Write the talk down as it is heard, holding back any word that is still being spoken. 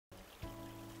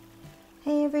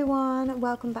Hey everyone,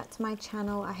 welcome back to my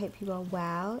channel. I hope you are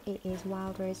well. It is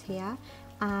Wild Rose here,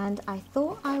 and I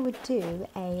thought I would do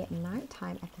a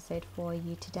nighttime episode for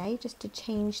you today just to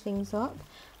change things up.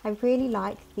 I really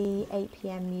like the 8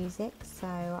 p.m. music, so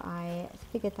I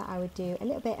figured that I would do a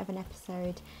little bit of an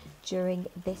episode during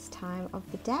this time of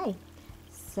the day.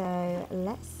 So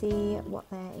let's see what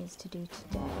there is to do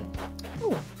today.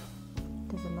 Oh,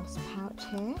 there's a lost pouch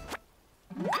here.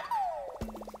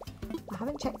 I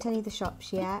haven't checked any of the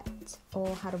shops yet or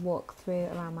had a walk through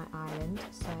around my island,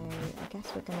 so I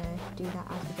guess we're going to do that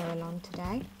as we go along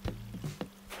today.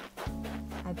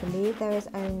 I believe there is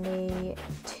only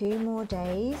 2 more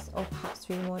days or perhaps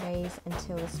 3 more days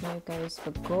until the snow goes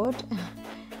for good,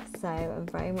 so I'm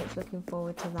very much looking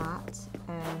forward to that.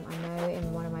 I know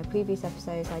in one of my previous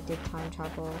episodes I did time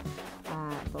travel,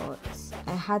 but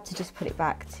I had to just put it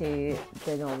back to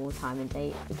the normal time and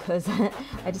date because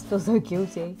I just feel so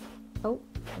guilty. Oh,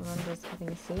 Miranda's having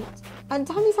a seat. And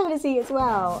Tammy's having a seat as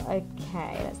well.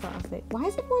 Okay, let's not have it. Why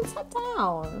is everyone sat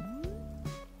down?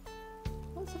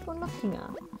 What's everyone looking at?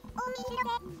 Oh,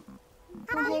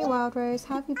 hey Wild Rose,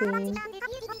 how have you been? I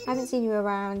haven't seen you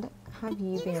around. Have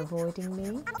you been avoiding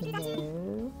me?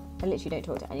 No. I literally don't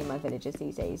talk to any of my villagers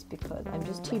these days because I'm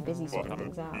just too busy sorting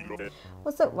things out.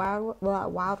 What's up, Wild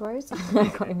Rose? I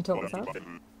can't even talk myself.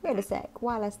 Wait a sec,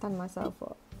 while I stand myself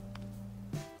up.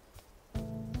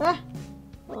 Ah!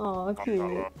 Oh,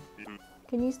 cute.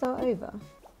 Can you start over?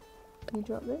 Can you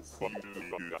drop this?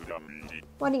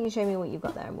 Why don't you show me what you've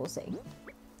got there and we'll see.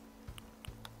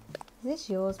 Is this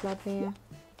yours, Vladimir?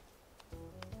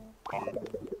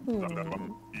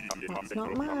 That's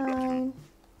not mine.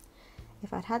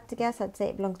 If I'd had to guess, I'd say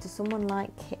it belongs to someone like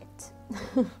Kit.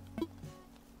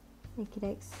 Okie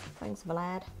dokes. Thanks,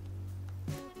 Vlad.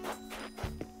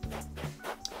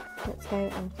 Let's go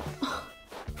and...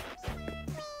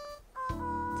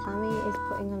 Tammy is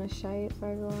putting on a show for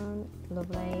everyone.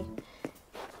 Lovely.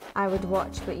 I would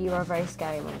watch, but you are a very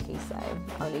scary monkey, so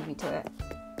I'll leave you to it.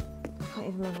 I can't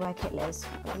even remember where Kit lives.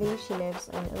 I believe she lives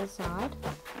on the other side.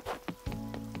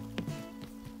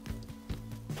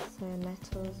 So let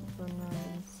us run around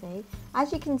and see.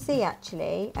 As you can see,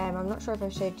 actually, I'm not sure if I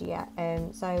showed you yet.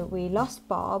 So we lost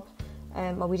Bob.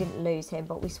 Well, we didn't lose him,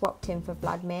 but we swapped him for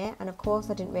Vladimir. And of course,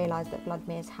 I didn't realise that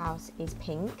Vladimir's house is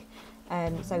pink.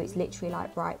 So it's literally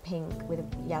like bright pink with a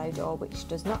yellow door, which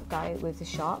does not go with the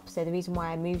shop. So the reason why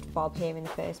I moved Bob here in the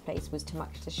first place was to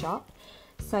match the shop.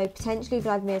 So potentially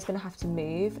Vladimir's going to have to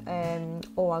move,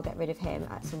 or I'll get rid of him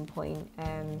at some point.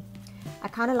 I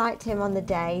kind of liked him on the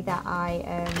day that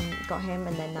I got him,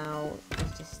 and then now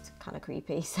he's just kind of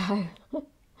creepy. So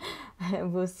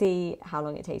we'll see how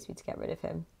long it takes me to get rid of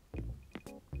him.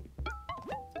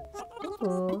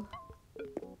 Ooh.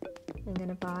 I'm going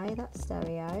to buy that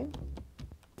stereo.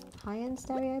 High-end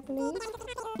stereo, I believe.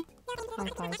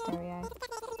 Hi-fi stereo.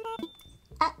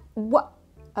 What?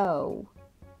 Oh.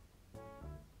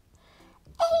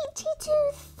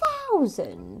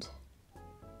 82,000?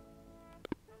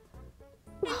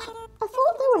 I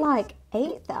thought they were like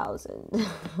 8,000.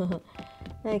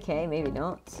 Okay, maybe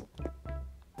not.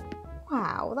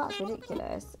 Wow, that's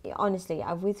ridiculous. Honestly,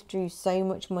 I withdrew so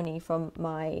much money from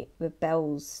the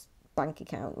Bell's bank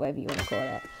account, whatever you want to call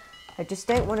it. I just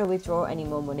don't want to withdraw any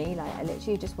more money. Like, I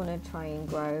literally just want to try and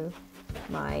grow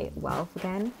my wealth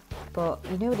again. But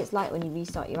you know what it's like when you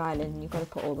restart your island. You've got to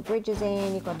put all the bridges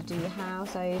in, you've got to do your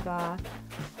house over.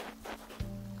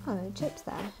 Oh, no chips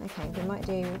there. Okay, we might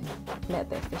do a little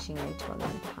bit of fishing later on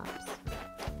then, perhaps.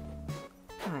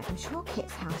 Right, I'm sure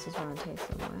Kit's house is around here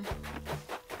somewhere.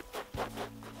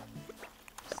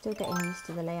 Still getting used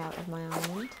to the layout of my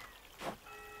island.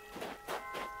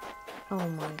 Oh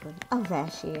my goodness. Oh, there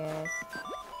she is.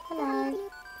 Hello.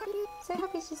 So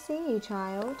happy to see you,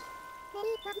 child.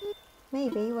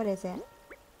 Maybe. What is it?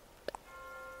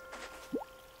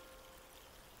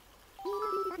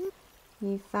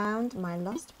 You found my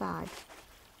lost bag.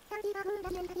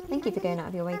 Thank you for going out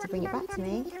of your way to bring it back to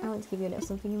me. I want to give you a little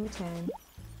something in return.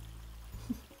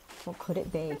 What could it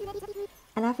be?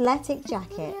 An athletic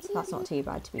jacket. That's not too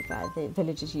bad, to be fair. The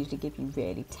villagers usually give you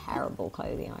really terrible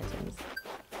clothing items.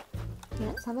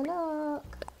 Let's have a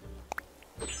look.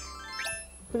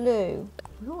 Blue.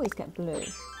 We always get blue.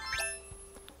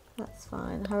 That's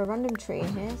fine. I have a random tree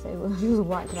in here, so we'll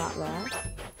wipe that there.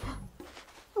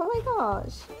 Oh my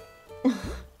gosh.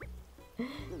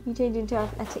 You changed into an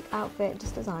athletic outfit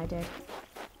just as I did.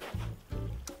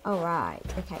 Alright,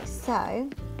 okay, so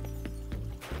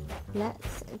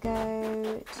let's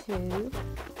go to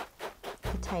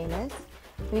the tailor's.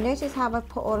 We notice how I've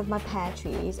put all of my pear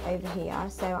trees over here,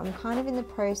 so I'm kind of in the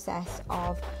process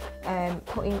of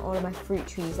putting all of my fruit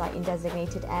trees like in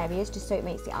designated areas just so it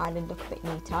makes the island look a bit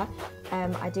neater.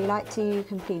 I do like to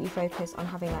completely focus on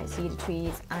having like cedar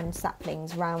trees and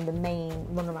saplings around the main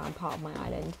runaround part of my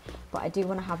island, but I do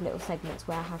want to have little segments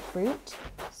where I have fruit.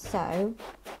 So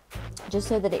just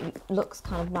so that it looks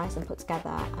kind of nice and put together,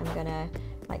 I'm gonna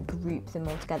like group them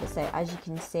all together. So as you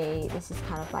can see, this is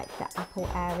kind of like the apple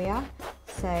area,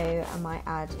 so I might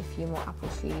add a few more apple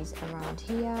trees around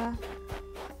here.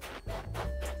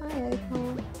 Hi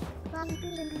Opal. Why,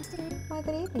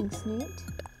 good evening Snoot.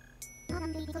 I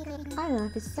don't know,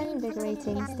 if it's so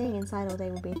invigorating, staying inside all day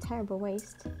will be a terrible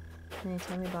waste. No,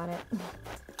 tell me about it.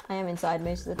 I am inside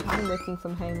most of the time, working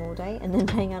from home all day and then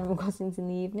playing Animal Crossings in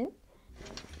the evening.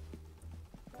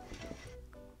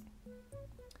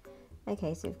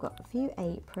 Okay, so we've got a few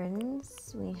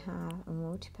aprons. We have a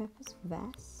multi-purpose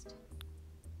vest,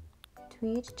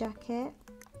 tweed jacket,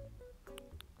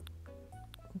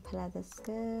 a leather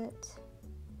skirt,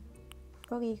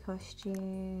 froggy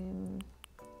costume.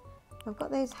 I've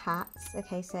got those hats.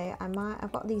 Okay, so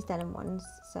I've got these denim ones,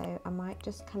 so I might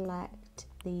just collect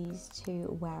these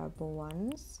two wearable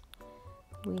ones.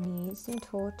 We need some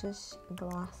tortoise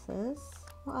glasses.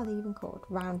 What are they even called?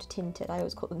 Round tinted. I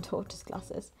always call them tortoise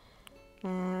glasses.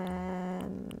 I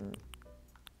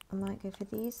might go for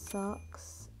these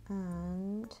socks,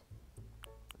 and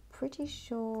pretty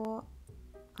sure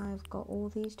I've got all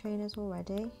these trainers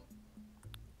already.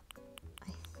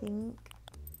 I think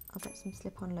I'll get some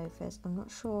slip-on loafers. I'm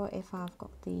not sure if I've got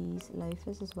these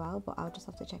loafers as well, but I'll just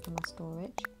have to check in my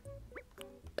storage.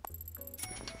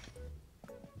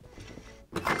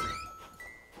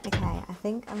 Okay, I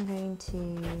think I'm going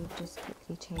to just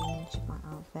quickly change my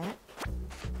outfit.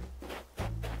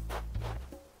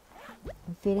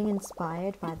 I'm feeling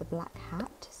inspired by the black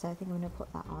hat, so I think I'm going to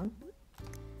put that on.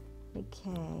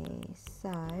 Okay,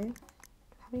 so do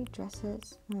I have any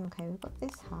dresses? Oh, okay, we've got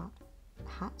this hat,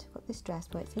 we've got this dress,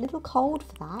 but it's a little cold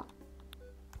for that.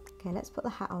 Okay, let's put the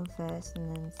hat on first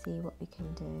and then see what we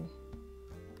can do.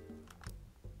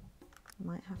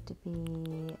 Might have to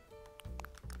be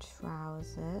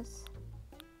trousers.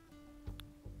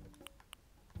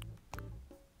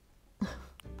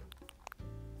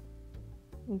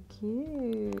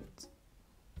 Cute.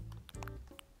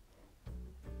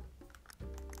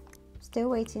 Still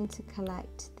waiting to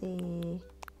collect the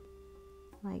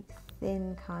like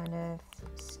thin kind of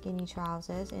skinny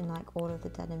trousers in like all of the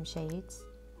denim shades.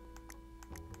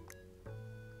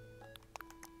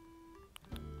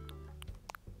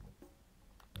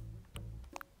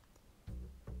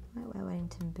 Might wear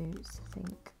Wellington boots, I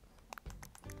think.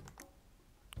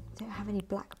 Don't have any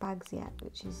black bags yet,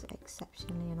 which is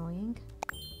exceptionally annoying.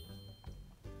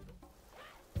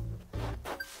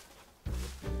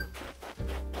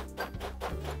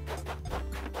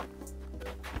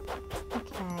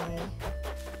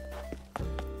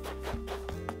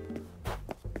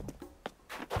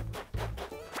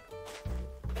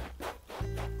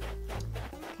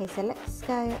 Okay, so let's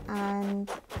go and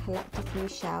collect a few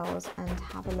shells and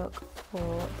have a look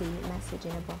for the message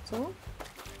in a bottle.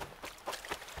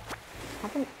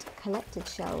 Haven't collected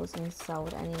shells and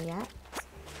sold any yet.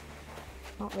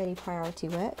 Not really priority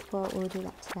work, but we'll do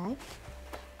that today.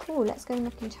 Oh, let's go and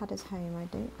look in Chadder's home. I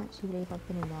don't actually believe I've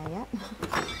been in there yet.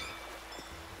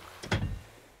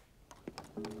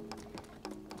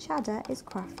 Chadder is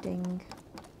crafting.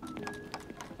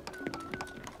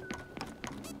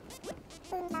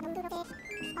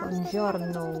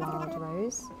 Buongiorno, Wild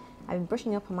Rose. I've been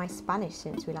brushing up on my Spanish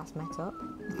since we last met up.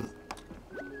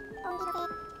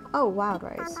 Oh, Wild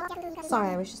Rose. Sorry,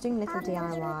 I was just doing a little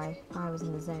DIY. I was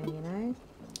in the zone, you know.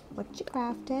 What you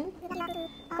crafting?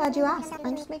 Glad you asked.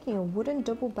 I'm just making a wooden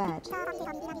double bed.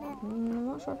 I'm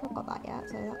not sure if I've got that yet,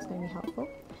 so that's going to be helpful.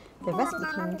 The recipe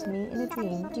came to me in a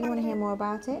dream. Do you want to hear more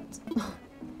about it?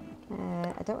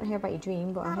 I don't want to hear about your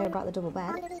dream, but I'll hear about the double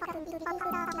bed.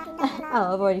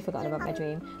 Oh, I've already forgotten about my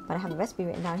dream, but I have a recipe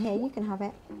written down here. You can have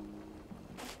it.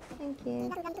 Thank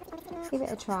you. Let's give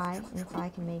it a try, and if I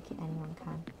can make it, anyone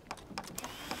can.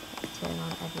 Let's turn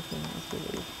on everything as we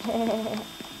leave.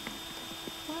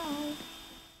 Bye.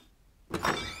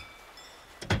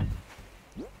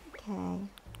 Okay.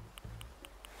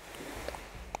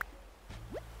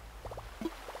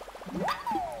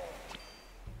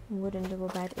 Wooden double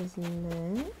bed is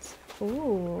learnt.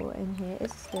 Ooh, and here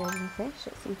is a sturgeon fish.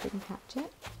 Let's see if we can catch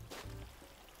it.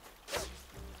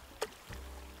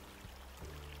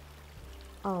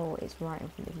 Oh, it's right in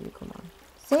front of you, come on.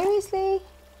 Seriously?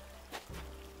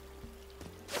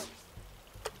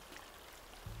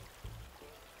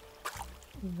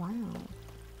 Wow.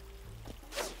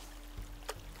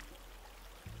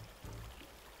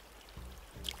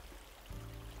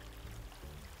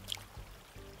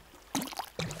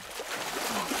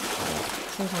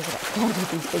 sometimes I get scared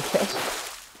with these big fish.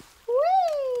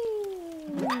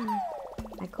 Whee!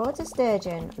 I caught a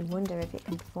sturgeon. I wonder if it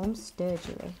can perform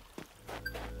sturgery.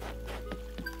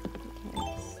 Okay,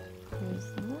 let's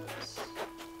close that.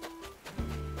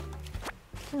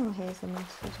 Oh, here's the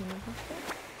message in the bucket.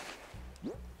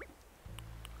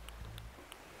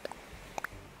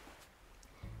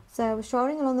 So I was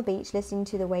strolling along the beach listening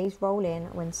to the waves roll in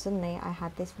when suddenly I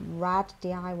had this rad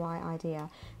DIY idea.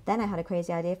 Then I had a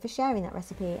crazy idea for sharing that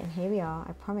recipe, and here we are.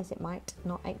 I promise it might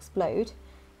not explode.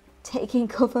 Taking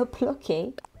cover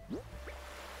plucky.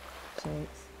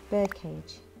 Jokes.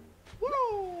 Birdcage.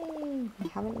 Yay! We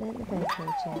haven't learnt the birdcage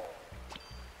yet.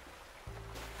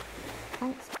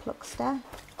 Thanks, Pluckster.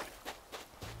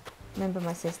 Remember,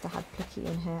 my sister had Plucky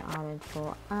in her island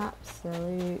for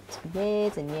absolute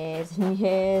years and years and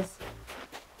years.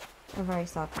 A very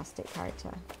sarcastic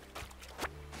character.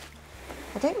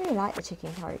 I don't really like the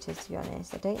chicken characters, to be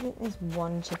honest. I don't think there's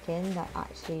one chicken that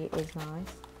actually is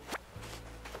nice.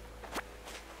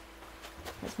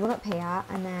 Let's run up here,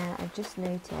 and then I've just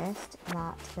noticed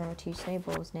that there are 2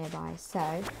 snowballs nearby. So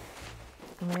I'm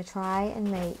going to try and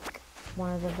make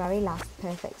one of the very last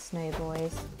perfect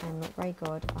snowboys. I'm not very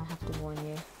good, I have to warn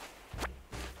you.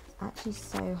 It's actually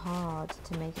so hard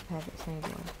to make a perfect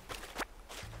snowboy.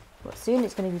 But soon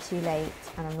it's going to be too late,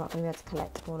 and I'm not going to be able to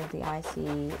collect all of the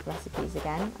icy recipes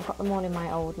again. I've got them all in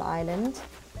my old island.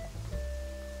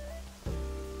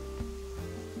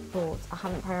 But I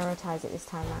haven't prioritised it this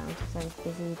time round because I was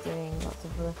busy doing lots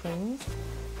of other things.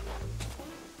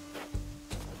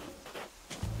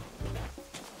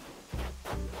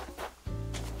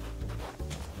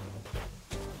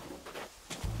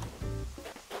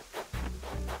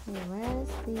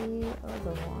 Where's the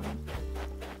other one?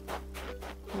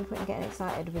 No point in getting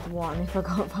excited with one if I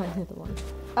can't find the other one.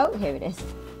 Oh, here it is.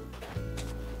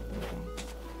 Okay.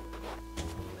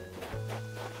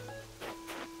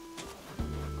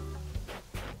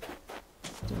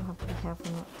 Still have to be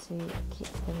careful not to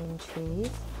kick them in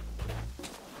trees.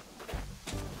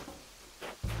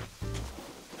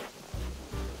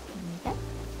 Okay.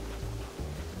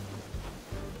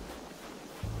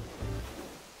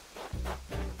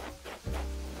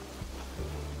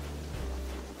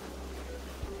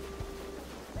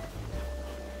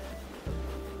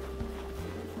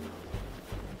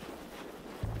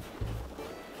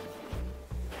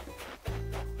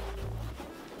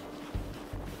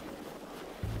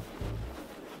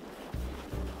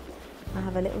 I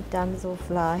have a little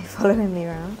damselfly following me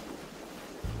around.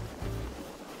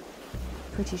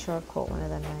 Pretty sure I've caught one of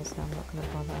them now, so I'm not going to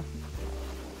bother.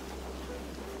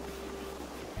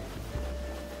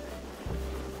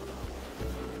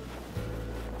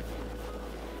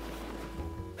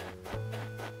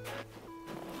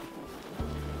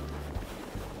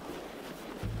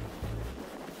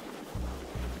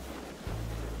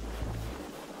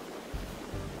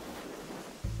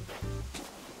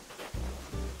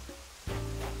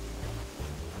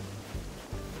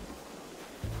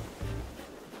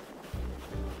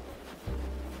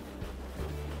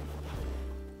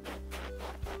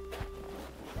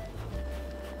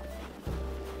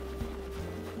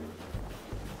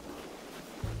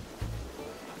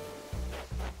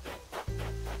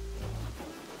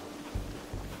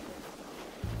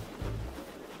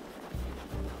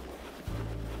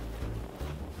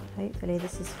 Hopefully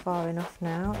this is far enough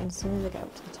now, and as soon as I get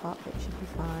up to the top it should be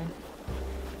fine.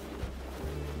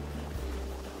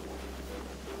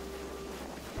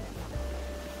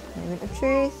 Moment of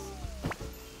truth.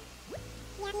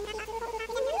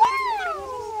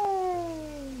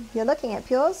 You're looking at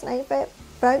pure snowfolk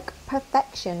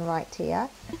perfection right here.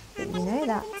 But you know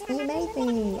that. You made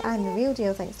me. I'm the real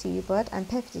deal thanks to you, bud. I'm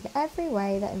perfect in every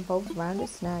way that involves rounded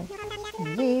snow.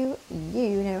 You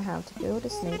know how to build a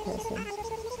snow person.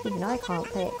 Even I can't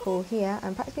play it cool here.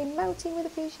 I'm practically melting with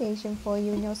appreciation for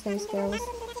you and your snow skills.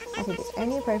 I think it's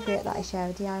only appropriate that I share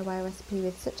a DIY recipe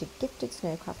with such a gifted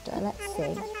snowcrafter. Let's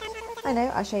see. I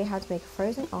know, I'll show you how to make a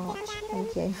frozen arch.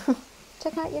 Thank you.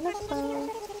 Check out your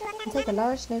knuckle. And take a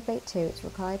large snowflake too. It's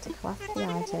required to craft the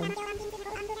item.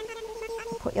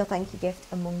 And put your thank you gift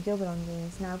among your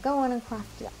belongings. Now go on and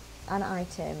craft an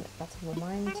item that will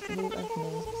remind you of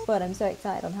me. But I'm so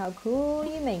excited on how cool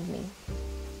you made me.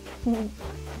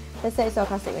 They're so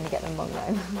sarcastic when you get them wrong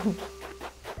though.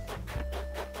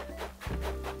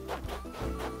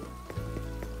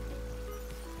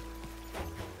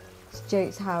 It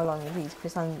jokes how long these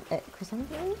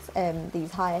chrysanthemums,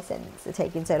 these hyacinths are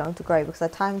taking so long to grow because I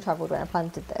time travelled when I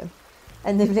planted them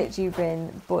and they've literally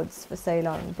been buds for so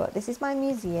long. But this is my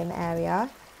museum area.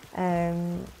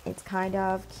 It's kind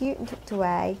of cute and tucked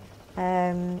away.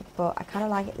 but I kind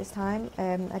of like it this time.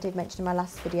 I did mention in my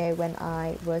last video when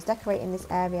I was decorating this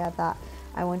area that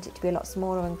I want it to be a lot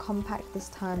smaller and compact this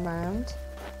time round.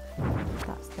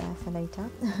 That's there for later.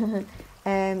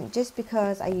 Just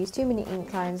because I used too many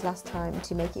ink lines last time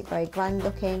to make it very grand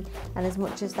looking, and as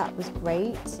much as that was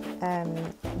great,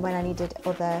 when I needed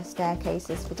other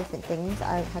staircases for different things,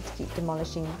 I had to keep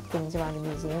demolishing things around the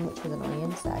museum, which was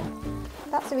annoying. So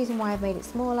that's the reason why I've made it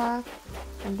smaller.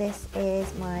 And this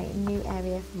is my new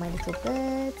area for my little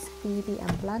birds, Phoebe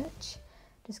and Blanche.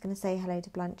 Just going to say hello to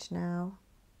Blanche now.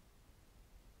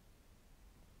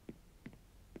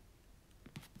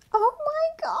 Oh my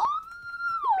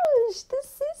gosh, the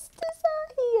sisters are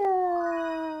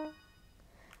here.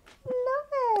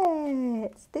 Love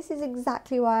it. This is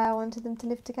exactly why I wanted them to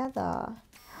live together.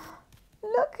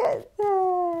 Look at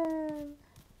them.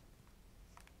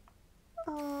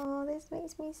 Oh, this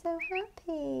makes me so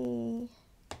happy.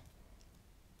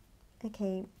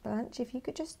 Okay, Blanche, if you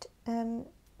could just,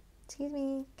 excuse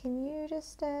me, can you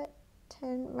just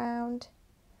turn round?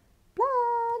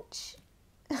 Blanche!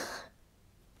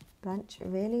 Blanche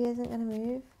really isn't going to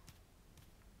move.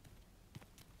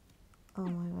 Oh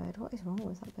my word, what is wrong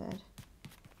with that bird?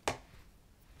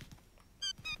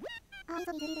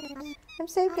 I'm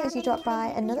so pleased you dropped by.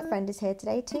 Another friend is here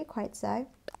today too, quite so.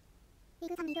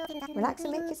 Relax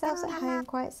and make yourselves at home,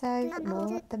 quite so. The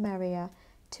more the merrier.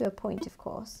 To a point, of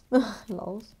course.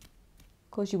 Lols.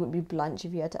 Of course you wouldn't be Blanche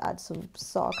if you had to add some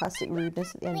sarcastic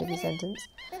rudeness at the end of your sentence.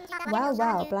 Well,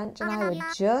 well, Blanche and I were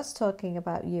just talking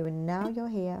about you and now you're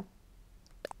here.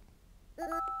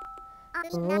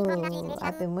 Oh,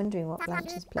 I've been wondering what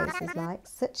Blanche's place is like.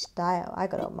 Such style. I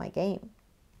got up my game.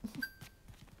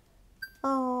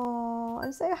 Oh,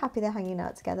 I'm so happy they're hanging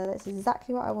out together. That's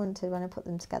exactly what I wanted when I put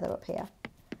them together up here.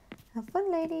 Have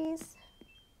fun, ladies.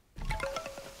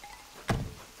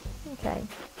 Okay,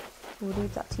 we'll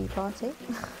leave that tea party.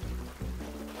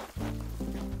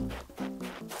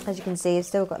 As you can see, I've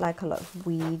still got like a lot of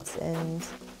weeds and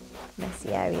messy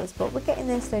areas, but we're getting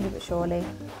there slowly but surely.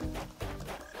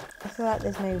 I feel like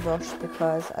there's no rush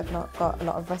because I've not got a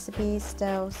lot of recipes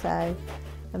still, so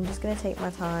I'm just going to take my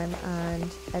time and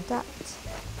adapt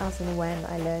as and when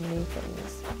I learn new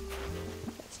things.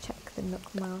 Let's check the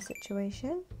Nook Mile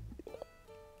situation.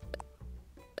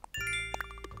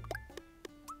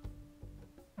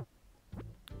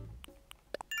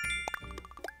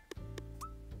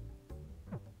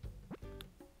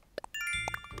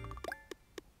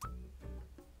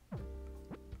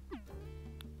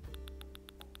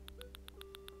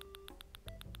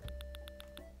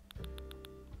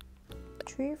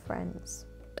 True friends.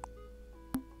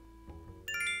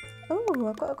 Oh,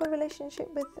 I've got a good relationship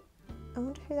with... I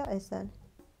wonder who that is then.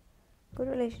 Good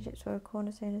relationships were a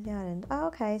cornerstone of the island. Oh,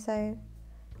 okay, so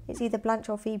it's either Blanche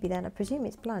or Phoebe then. I presume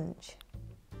it's Blanche.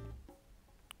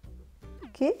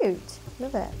 Cute.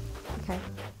 Love it. Okay.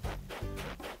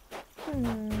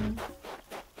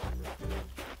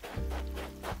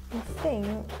 I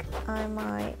think I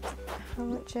might... How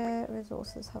much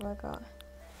resources have I got?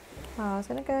 Oh, I was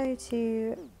going to go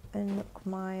to a Nook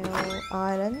Mile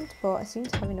island, but I seem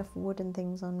to have enough wood and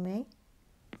things on me.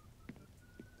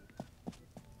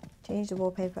 Change the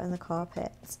wallpaper and the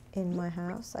carpet in my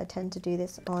house. I tend to do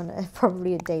this on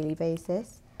probably a daily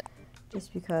basis,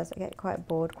 just because I get quite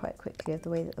bored quite quickly of the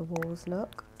way that the walls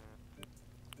look.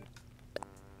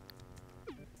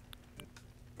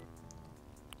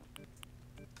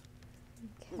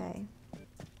 Okay.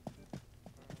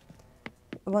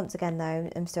 Once again though,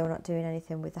 I'm still not doing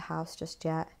anything with the house just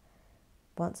yet.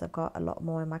 Once I've got a lot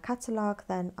more in my catalogue,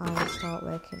 then I will start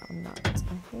working on that, I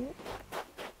think.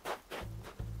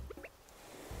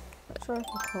 Not sure if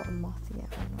I caught a moth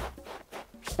yet or not.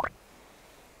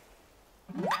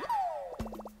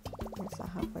 Yes, I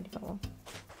have already got one.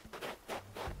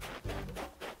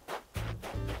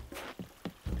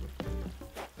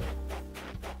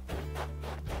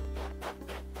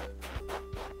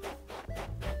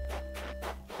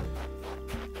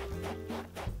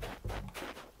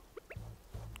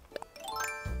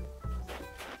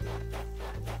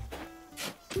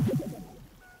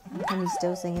 And he's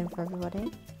still singing for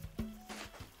everybody.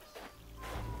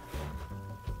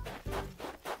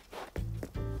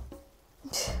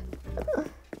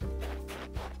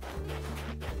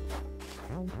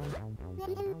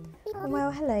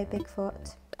 Well, hello,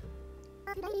 Bigfoot.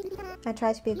 I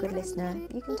try to be a good listener.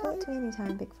 You can talk to me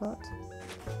anytime, Bigfoot.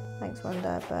 Thanks,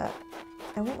 Rhonda, but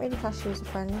I won't really class you as a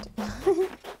friend.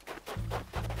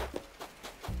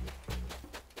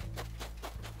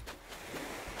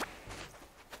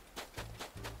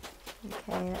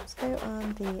 Okay, let's go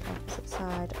on the opposite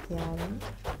side of the island.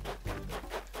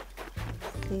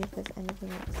 see if there's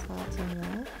anything exciting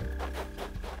there.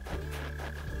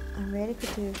 I really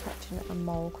could do with catching a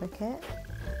mole cricket.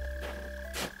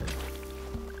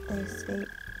 They escape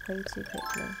way too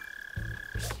quickly.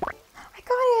 I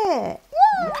got it!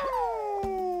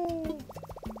 Yay!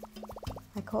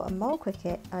 I caught a mole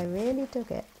cricket. I really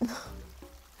dug it.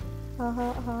 Ha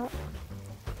ha ha.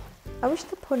 I wish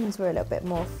the puns were a little bit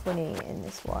more funny in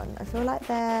this one. I feel like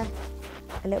they're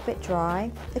a little bit dry.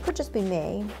 It could just be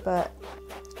me, but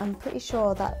I'm pretty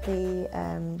sure that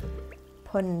the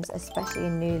puns, especially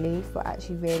in New Leaf, were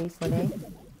actually really funny.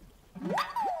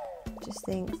 Just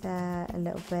think they're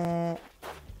a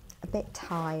bit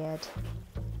tired.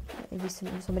 Maybe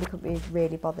somebody could be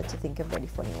really bothered to think of really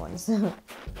funny ones.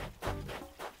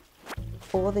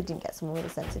 Or they didn't get someone with a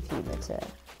sense of humour to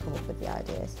come up with the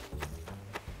ideas.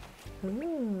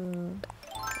 Ooh,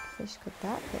 what fish could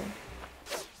that be?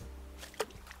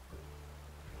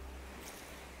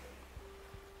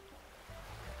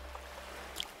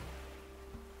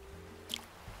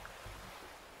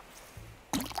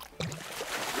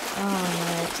 Oh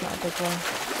no, it's not a big one.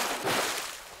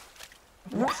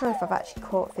 I'm not sure if I've actually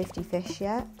caught 50 fish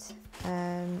yet.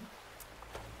 I'm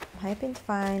hoping to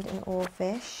find an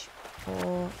oarfish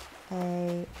or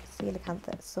a coelacanth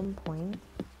at some point.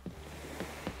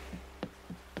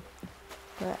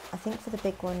 But I think for the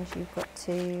big ones you've got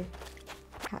to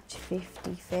catch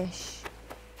 50 fish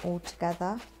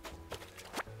altogether,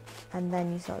 and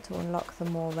then you start to unlock the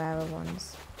more rarer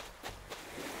ones.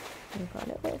 We've got a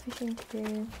little bit of fishing to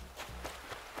do.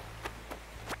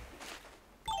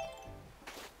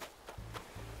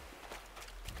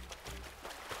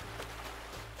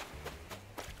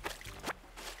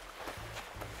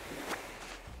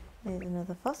 There's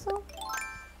another fossil.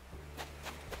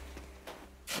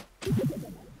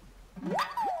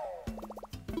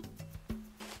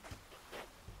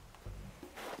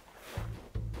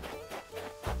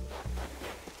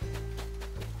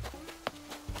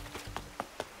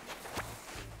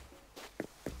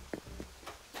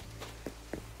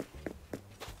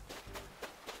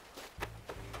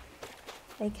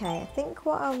 Okay, I think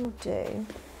what I will do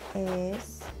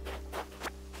is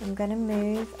I'm going to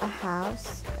move a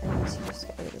house. I need to just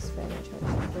get rid of this furniture,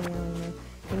 which is really annoying me.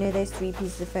 You know those 3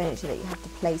 pieces of furniture that you have to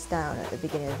place down at the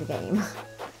beginning of the game?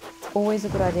 It's always a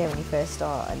good idea when you first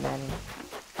start, and then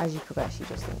as you progress you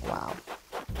just think, wow,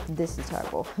 this is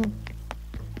terrible.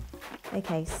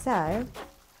 Okay, so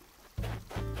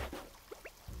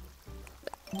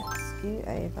let's scoot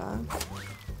over.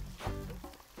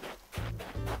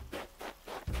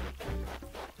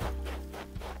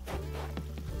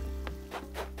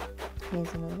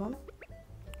 Here's another one.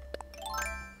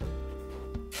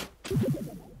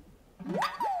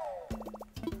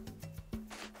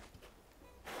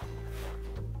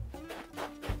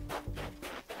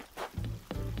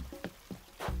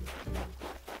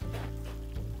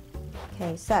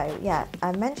 Okay, so yeah,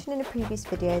 I mentioned in a previous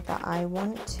video that I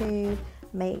want to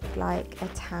make like a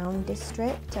town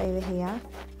district over here,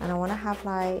 and I want to have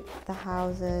like the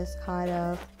houses kind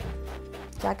of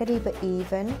jaggedy but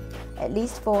even, at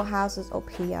least 4 houses up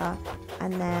here,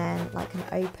 and then like an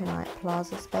open like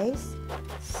plaza space.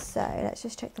 So let's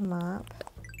just check the map.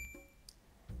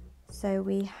 So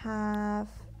we have,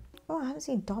 oh, I haven't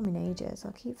seen Dom in ages.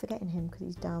 I keep forgetting him because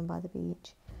he's down by the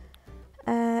beach.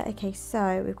 Okay,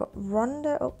 so we've got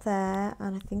Rhonda up there,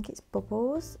 and I think it's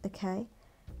Bubbles. Okay,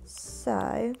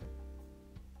 so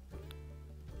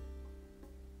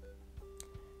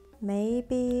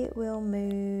maybe we'll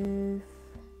move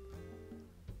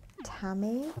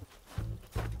Tammy,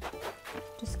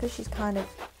 just because she's kind of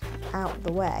out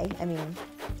the way. I mean,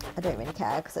 I don't really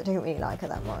care because I don't really like her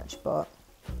that much, but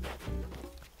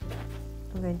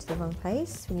I'm going to the wrong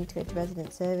place. We need to go to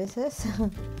resident services.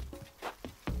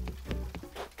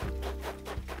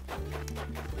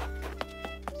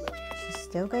 She's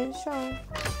still going strong.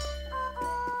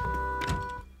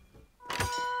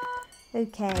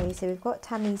 Okay, so we've got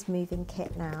Tammy's moving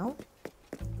kit now.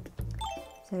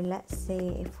 So let's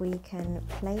see if we can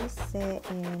place it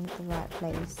in the right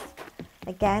place.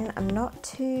 Again, I'm not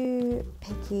too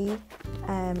picky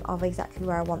of exactly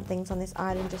where I want things on this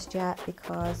island just yet,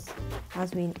 because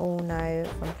as we all know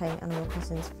from playing Animal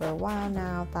Crossing for a while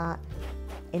now, that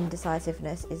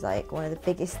indecisiveness is like one of the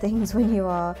biggest things when you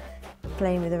are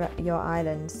playing with your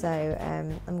island. So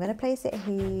I'm going to place it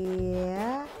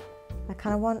here. I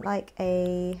kind of want like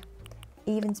a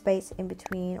even space in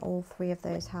between all 3 of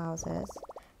those houses.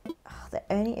 The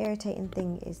only irritating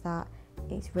thing is that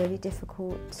it's really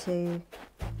difficult to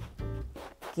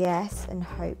guess and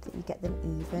hope that you get them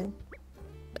even.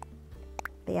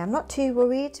 But yeah, I'm not too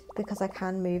worried because I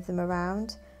can move them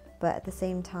around. but at the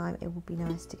same time it would be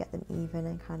nice to get them even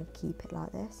and kind of keep it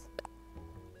like this.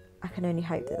 I can only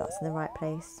hope that that's in the right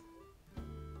place.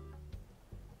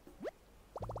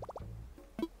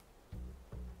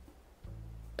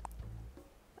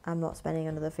 I'm not spending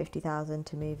another 50,000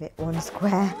 to move it 1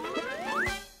 square.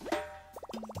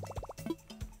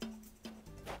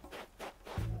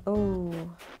 Oh,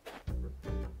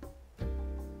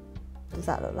 does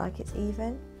that look like it's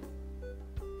even?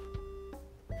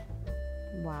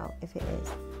 Wow, if it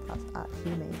is, that's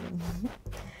actually amazing.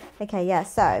 Okay, yeah,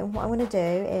 so what I'm going to do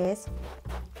is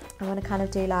I'm going to kind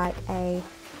of do like a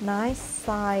nice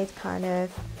side kind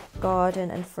of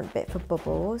garden and front bit for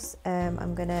Bubbles.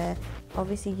 I'm going to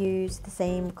obviously use the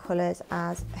same colours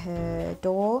as her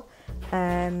door.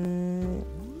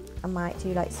 I might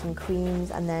do like some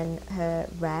creams and then her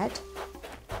red.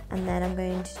 And then I'm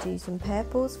going to do some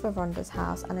purples for Rhonda's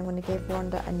house, and I'm going to give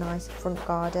Rhonda a nice front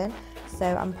garden. So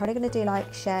I'm probably going to do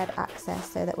like shared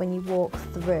access so that when you walk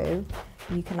through,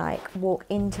 you can like walk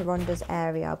into Rhonda's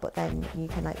area, but then you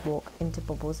can like walk into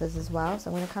Bubbles's as well. So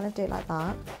I'm going to kind of do it like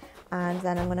that. And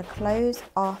then I'm going to close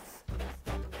off,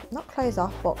 not close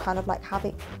off, but kind of like have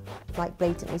it like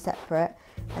blatantly separate.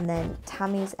 And then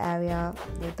Tammy's area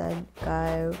will then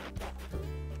go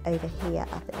over here,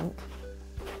 I think.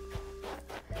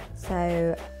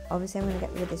 So obviously I'm going to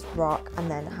get rid of this rock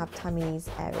and then have Tammy's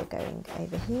area going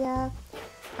over here.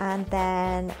 And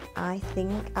then I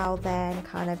think I'll then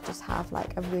kind of just have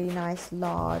like a really nice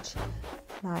large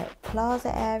like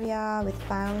plaza area with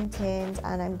fountains,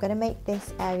 and I'm going to make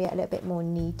this area a little bit more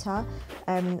neater.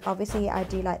 Obviously I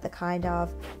do like the kind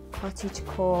of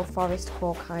cottagecore, forest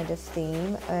core kind of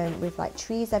theme, with like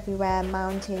trees everywhere,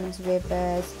 mountains,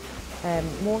 rivers,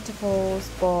 waterfalls,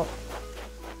 but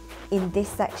in this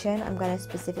section I'm going to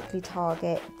specifically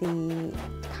target the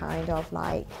kind of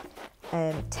like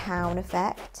town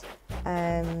effect.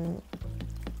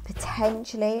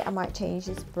 Potentially I might change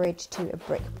this bridge to a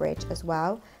brick bridge as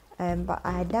well, but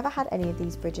I had never had any of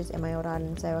these bridges in my old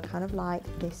island, so I kind of like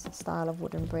this style of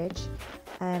wooden bridge.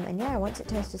 And yeah, once it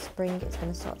turns to spring it's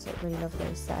going to start to look really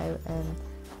lovely. So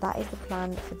that is the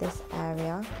plan for this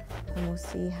area, and we'll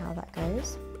see how that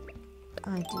goes.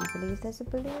 I do believe there's a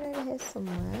balloon over here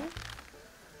somewhere.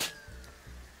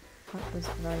 That was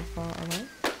very far away.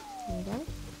 There we go.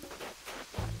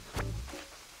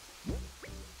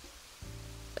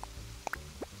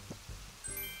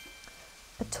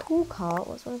 A tool cart?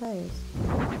 What's one of those?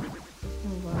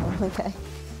 Oh wow, okay.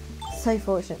 So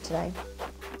fortunate today.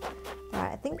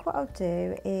 Right, I think what I'll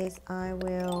do is I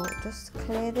will just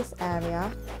clear this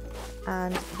area,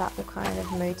 and that will kind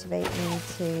of motivate me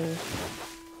to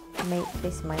make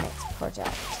this my next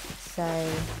project.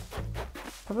 So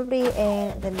probably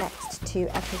in the next 2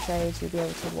 episodes you'll be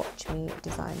able to watch me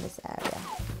design this area.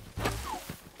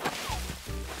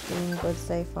 Doing good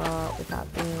so far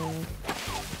without being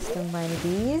stung by any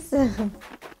bees.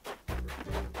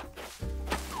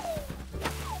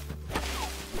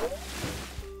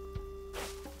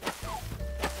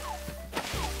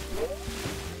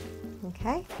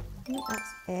 Okay, I think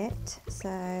that's it.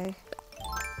 So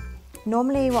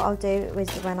normally what I'll do is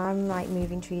when I'm like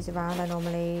moving trees around, I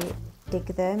normally dig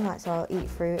them, like so I'll eat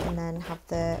fruit and then have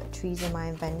the trees in my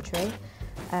inventory,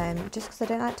 just because I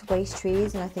don't like to waste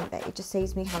trees, and I think that it just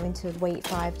saves me having to wait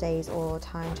 5 days or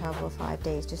time travel 5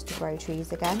 days just to grow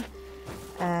trees again.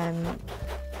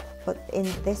 But in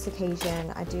this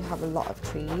occasion I do have a lot of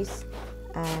trees,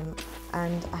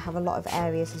 and I have a lot of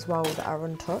areas as well that are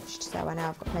untouched, so I know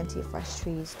I've got plenty of fresh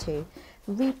trees to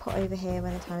re-put over here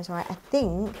when the time is right. I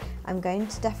think I'm going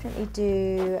to definitely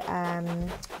do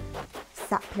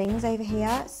saplings over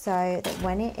here, so that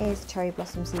when it is cherry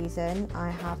blossom season I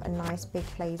have a nice big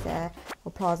plaza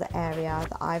area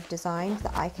that I've designed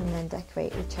that I can then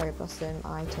decorate with cherry blossom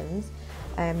items.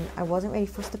 I wasn't really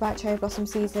fussed about cherry blossom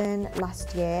season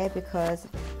last year because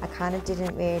I kind of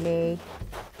didn't really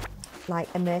like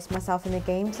immerse myself in the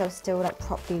game, so I was still like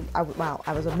properly, well,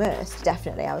 I was immersed,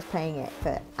 definitely. I was playing it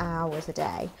for hours a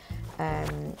day,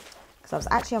 because I was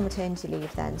actually on maternity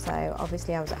leave then, so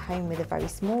obviously I was at home with a very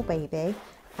small baby,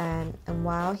 and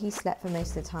while he slept for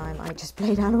most of the time I just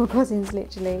played Animal Crossing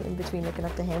literally in between looking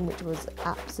after him, which was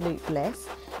absolute bliss,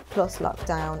 plus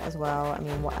lockdown as well. I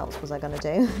mean, what else was I gonna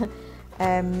do?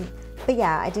 But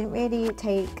yeah, I didn't really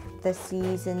take the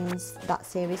seasons that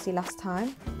seriously last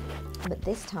time, but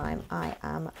this time I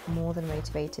am more than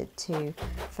motivated to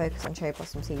focus on cherry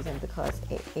blossom season because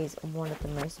it is one of the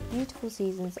most beautiful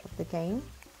seasons of the game.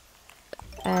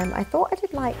 I thought I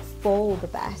did like fall the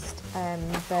best,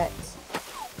 but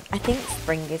I think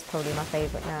spring is probably my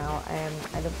favourite now. I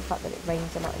love the fact that it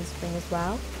rains a lot in spring as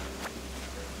well.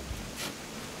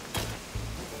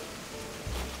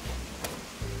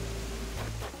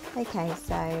 Okay,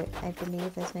 so I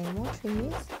believe there's no more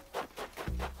trees.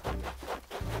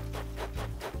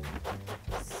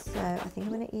 So I think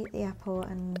I'm going to eat the apple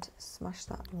and smash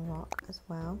that rock as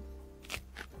well.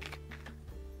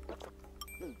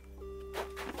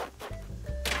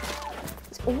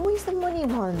 It's always the money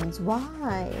ones,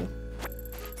 why?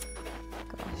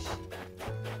 Gosh.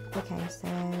 Okay, so...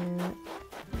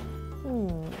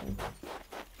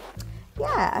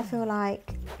 yeah, I feel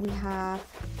like we have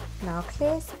now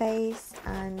clear space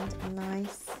and a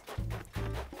nice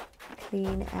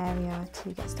clean area to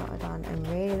get started on. I'm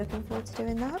really looking forward to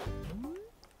doing that.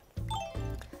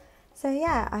 So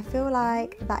yeah, I feel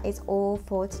like that is all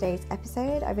for today's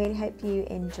episode. I really hope you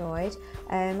enjoyed.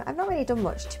 I've not really done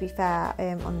much, to be fair,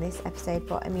 on this episode,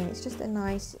 but I mean, it's just a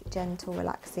nice, gentle,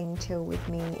 relaxing chill with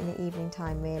me in the evening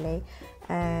time, really.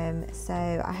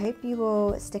 So I hope you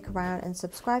will stick around and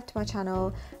subscribe to my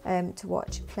channel to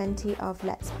watch plenty of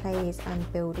Let's Plays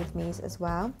and build with me's as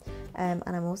well. And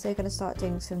I'm also going to start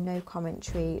doing some no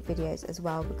commentary videos as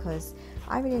well, because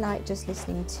I really like just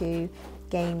listening to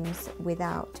games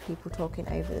without people talking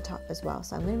over the top as well.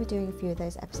 So I'm going to be doing a few of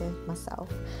those episodes myself.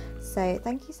 So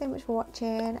thank you so much for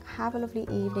watching. Have a lovely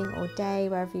evening or day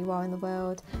wherever you are in the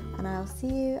world, and I'll see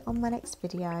you on my next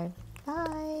video.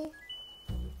 Bye.